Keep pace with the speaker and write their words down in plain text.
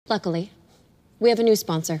Luckily, we have a new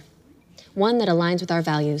sponsor. One that aligns with our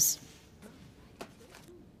values.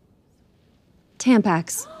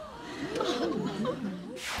 Tampax.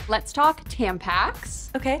 Let's talk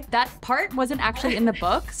Tampax. Okay. That part wasn't actually in the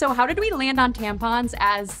book, so how did we land on tampons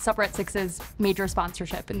as Supper at Six's major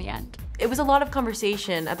sponsorship in the end? It was a lot of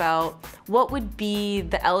conversation about what would be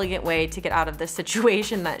the elegant way to get out of this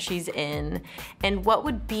situation that she's in, and what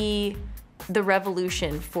would be the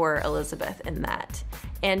revolution for Elizabeth in that.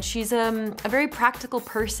 And she's a very practical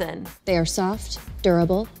person. They are soft,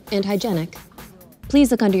 durable, and hygienic. Please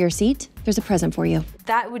look under your seat. There's a present for you.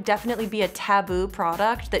 That would definitely be a taboo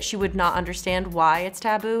product that she would not understand why it's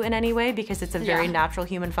taboo in any way, because it's a very natural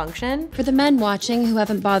human function. For the men watching who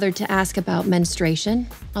haven't bothered to ask about menstruation,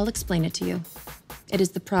 I'll explain it to you. It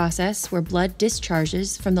is the process where blood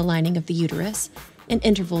discharges from the lining of the uterus in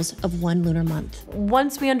intervals of 1 lunar month.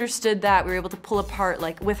 Once we understood that, we were able to pull apart,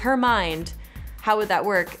 like, with her mind, how would that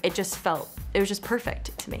work? It was just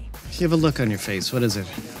perfect to me. You have a look on your face. What is it?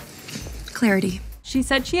 Clarity. She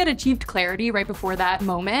said she had achieved clarity right before that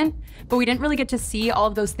moment, but we didn't really get to see all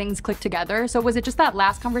of those things click together. So was it just that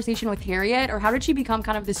last conversation with Harriet, or how did she become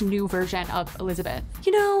kind of this new version of Elizabeth?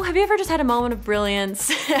 You know, have you ever just had a moment of brilliance?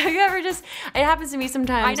 Have you ever just, it happens to me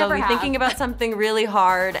sometimes. I'll be thinking about something really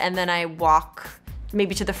hard, and then I walk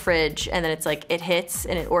maybe to the fridge, and then it's like it hits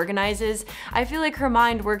and it organizes. I feel like her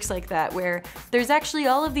mind works like that, where there's actually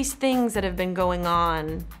all of these things that have been going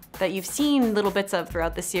on that you've seen little bits of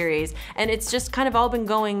throughout the series, and it's just kind of all been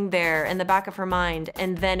going there in the back of her mind,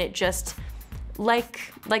 and then it just,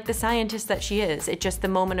 like the scientist that she is, it just, the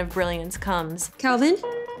moment of brilliance comes. Calvin?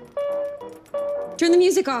 Turn the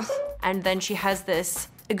music off. And then she has this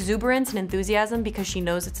exuberance and enthusiasm because she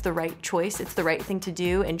knows it's the right choice, it's the right thing to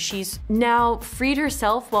do, and she's now freed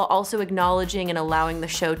herself while also acknowledging and allowing the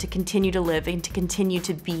show to continue to live and to continue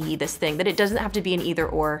to be this thing, that it doesn't have to be an either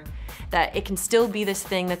or, that it can still be this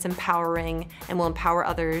thing that's empowering and will empower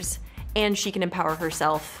others, and she can empower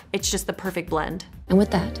herself. It's just the perfect blend. And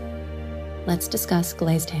with that, let's discuss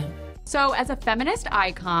glazed ham. So as a feminist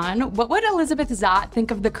icon, what would Elizabeth Zott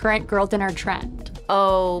think of the current girl dinner trend?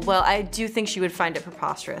 Oh, well, I do think she would find it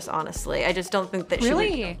preposterous, honestly. I just don't think that she would.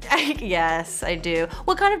 Really? Yes, I do.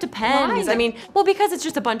 Well, it kind of depends. Why? I mean, well, because it's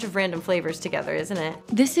just a bunch of random flavors together, isn't it?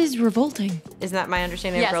 This is revolting. Isn't that my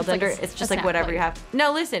understanding Yes, of grilled it's like dinner? It's a just like snack, whatever you have.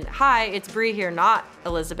 No, listen, hi, it's Brie here, not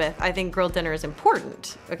Elizabeth. I think grilled dinner is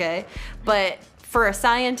important, okay? But for a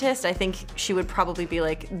scientist, I think she would probably be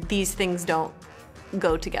like, these things don't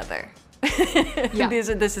go together. Yeah.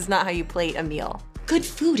 This is not how you plate a meal. Good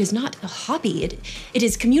food is not a hobby. It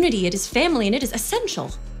is community, it is family, and it is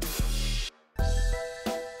essential.